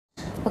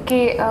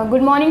Okay,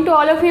 good morning to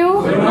all of you.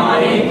 Good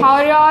morning. How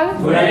are you all?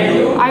 Good are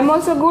you? I'm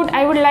also good.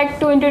 I would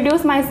like to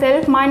introduce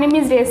myself. My name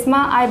is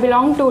Resma. I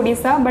belong to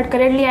Odisha, but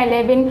currently I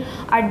live in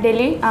at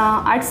Delhi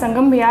at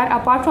Sangam Vihar.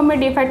 Apart from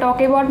it, if I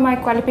talk about my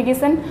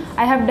qualification,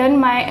 I have done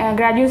my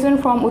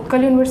graduation from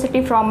Utkal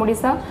University from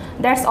Odisha.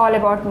 That's all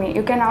about me.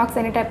 You can ask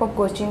any type of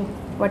question,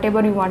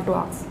 whatever you want to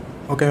ask.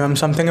 Okay, ma'am,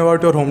 something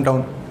about your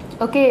hometown.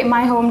 Okay,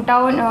 my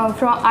hometown,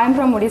 I'm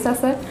from Odisha,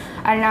 sir,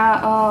 and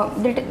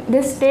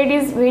this state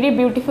is very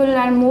beautiful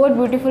and more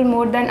beautiful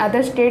more than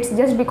other states,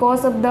 just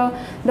because of the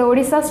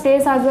Odisha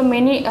state has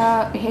many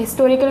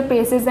historical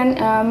places and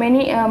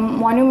many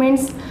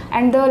monuments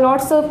and the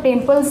lots of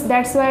temples.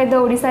 That's why the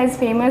Odisha is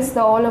famous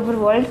all over the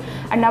world.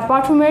 And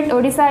apart from it,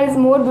 Odisha is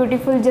more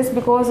beautiful just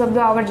because of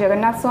our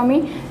Jagannath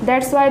Swami.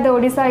 That's why the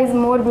Odisha is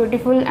more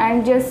beautiful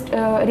and just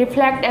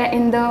reflect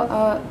in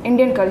the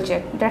Indian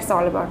culture. That's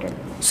all about it.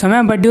 So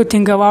ma'am, what do you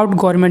think about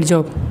government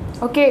job?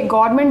 Okay,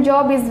 government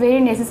job is very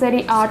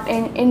necessary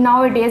in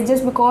nowadays,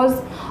 just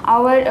because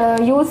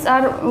our youths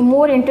are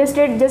more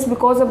interested just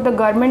because of the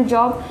government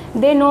job.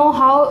 They know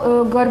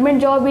how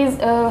government job is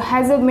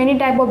has a many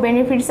type of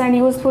benefits and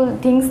useful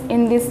things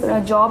in these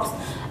jobs,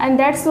 and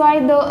that's why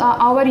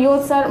our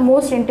youths are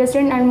most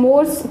interested and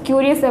most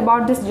curious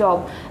about this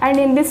job. And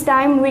in this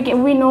time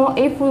we know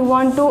if we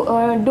want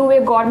to do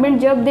a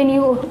government job, then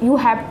you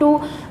have to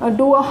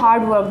do a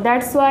hard work.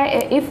 That's why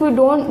if we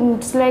don't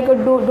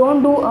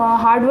don't do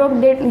hard work,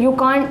 then you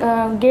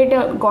can't get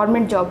a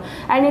government job.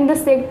 And in the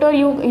sector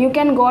you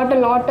can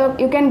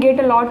get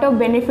a lot of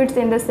benefits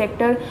in the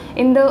sector.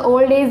 In the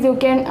old days you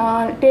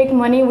can take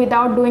money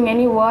without doing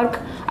any work.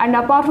 And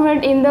apart from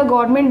it, in the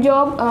government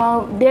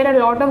job there are a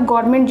lot of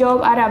government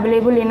job are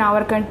available in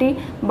our country.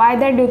 By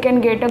that you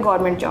can get a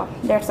government job.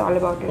 That's all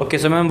about it. Okay,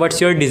 so ma'am, what's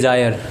your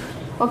desire?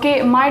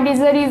 Okay, my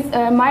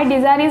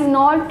desire is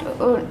not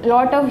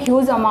lot of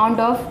huge amount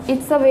of.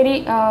 It's a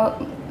very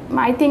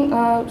I think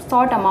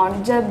short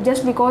amount,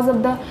 just because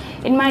of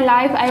in my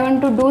life I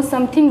want to do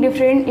something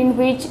different in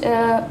which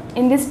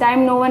in this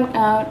time no one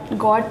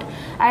got.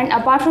 And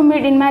apart from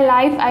it, in my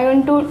life I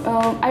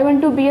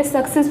want to be a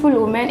successful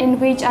woman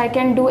in which I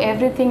can do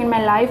everything in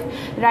my life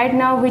right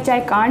now which I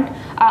can't.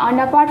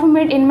 And apart from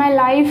it, in my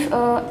life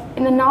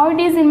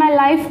nowadays in my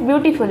life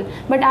beautiful,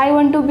 but I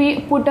want to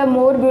be put a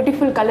more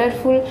beautiful,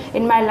 colorful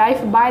in my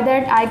life. By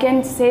that I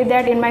can say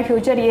that in my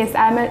future, yes,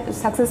 I am a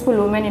successful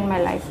woman in my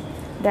life.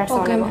 That's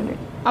all about it.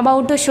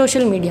 About the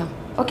social media.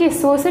 Okay,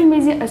 social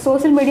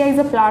media is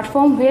a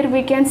platform where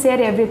we can share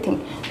everything,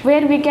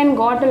 where we can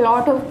got a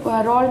lot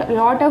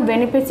of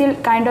beneficial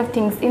kind of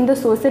things in the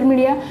social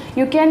media.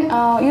 You can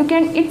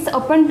it's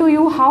open to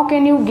you how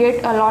can you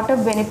get a lot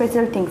of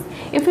beneficial things.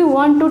 If you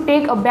want to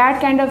take a bad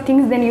kind of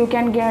things, then you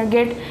can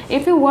get.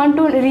 If you want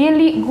to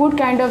really good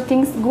kind of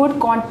things, good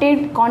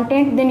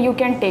content, then you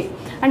can take.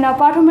 And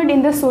apart from it,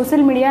 in the social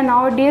media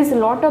nowadays, a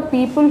lot of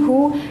people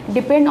who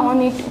depend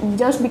on it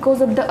just because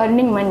of the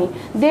earning money.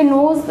 They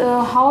knows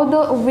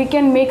how we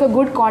can make a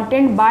good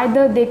content.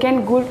 They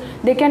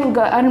can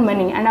earn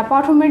money. And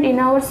apart from it, in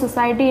our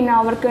society, in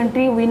our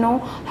country, we know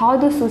how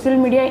the social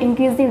media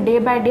increasing day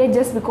by day,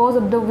 just because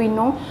of we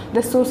know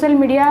the social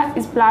media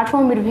is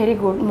platform is very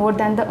good more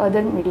than the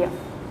other media.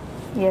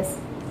 Yes.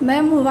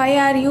 Ma'am, why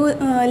are you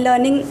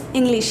learning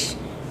English?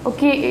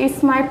 Okay,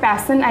 it's my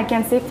passion, I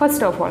can say,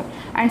 first of all.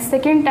 And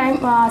second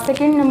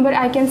number,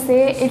 I can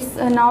say it's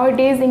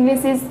nowadays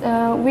English is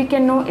we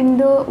can know in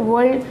the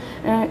world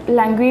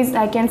language,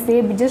 I can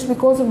say, just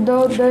because of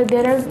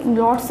there are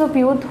lots of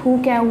youth who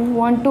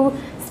want to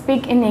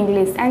speak in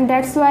English, and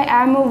that's why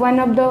I am one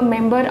of the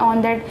member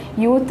on that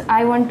youth.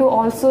 I want to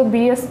also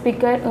be a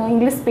speaker,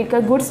 English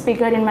speaker, good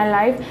speaker in my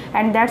life,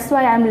 and that's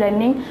why I am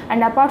learning.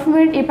 And apart from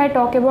it, if I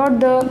talk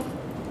about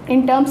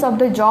in terms of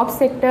the job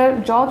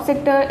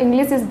sector,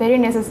 English is very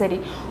necessary.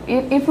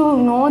 If you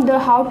know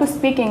how to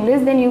speak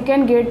English, then you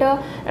can get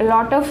a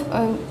lot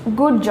of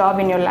good job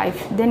in your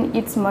life. Then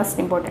it's most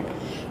important.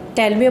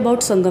 Tell me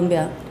about Sangam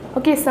Vihar.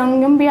 Okay,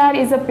 Sangam Vihar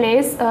is a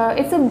place.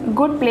 It's a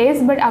good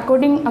place, but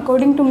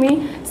according to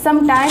me,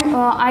 sometime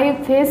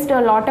I faced a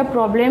lot of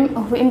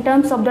problem in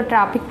terms of the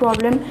traffic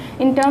problem,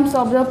 in terms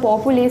of the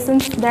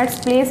populations. That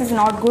place is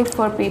not good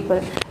for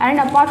people. And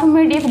apart from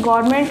it, if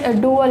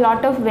government do a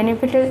lot of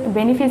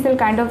beneficial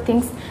kind of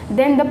things,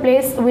 then the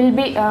place will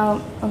be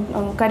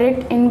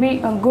correct and be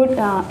good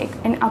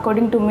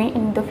according to me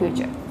in the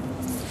future.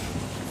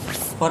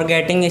 For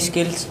getting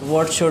skills,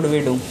 what should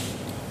we do?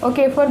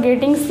 Okay, for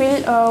getting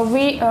skill,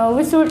 we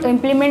should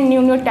implement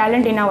new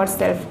talent in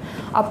ourselves.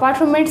 Apart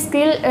from it,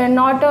 skill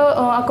not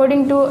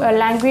according to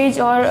language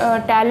or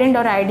talent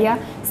or idea.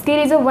 Skill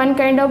is a one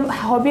kind of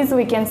hobbies,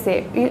 we can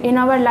say. In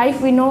our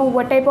life, we know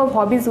what type of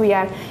hobbies we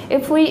are.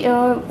 If we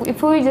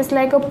just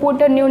like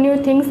put new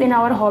things in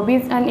our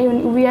hobbies, and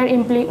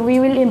we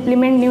will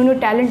implement new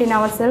talent in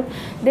ourselves,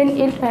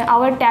 then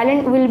our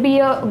talent will be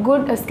a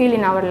good skill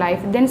in our life.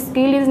 Then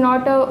skill is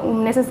not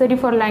necessary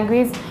for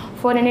language,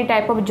 for any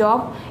type of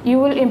job. You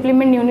will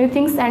implement new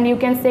things, and you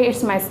can say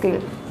it's my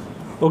skill.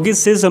 Okay,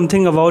 say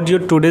something about your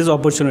today's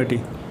opportunity.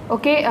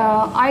 Okay,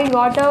 I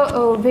got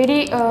a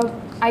very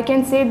I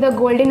can say the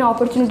golden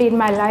opportunity in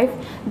my life.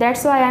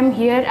 That's why I'm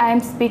here. I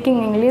am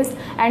speaking English,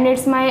 and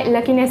it's my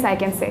luckiness, I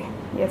can say.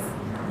 Yes.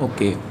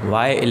 Okay,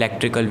 why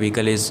electrical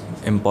vehicle is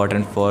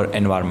important for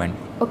environment?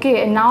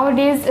 Okay,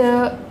 nowadays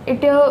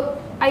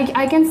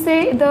I can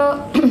say the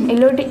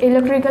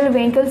electrical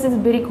vehicles is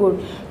very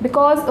good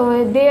because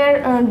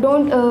they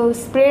don't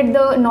spread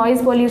the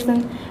noise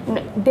pollution,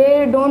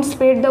 they don't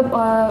spread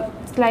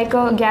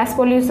the gas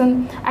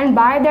pollution, and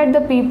by that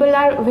the people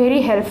are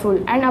very helpful.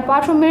 And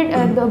apart from it,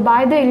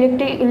 by the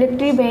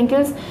electric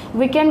vehicles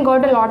we can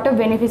got a lot of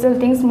beneficial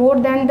things more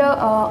than the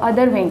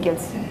other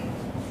vehicles.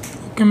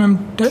 Okay, ma'am.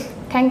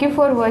 Thank you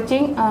for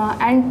watching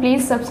and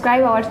please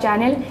subscribe our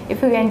channel.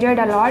 If you enjoyed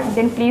a lot,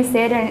 then please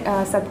share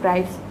and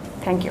subscribe.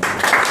 Thank you.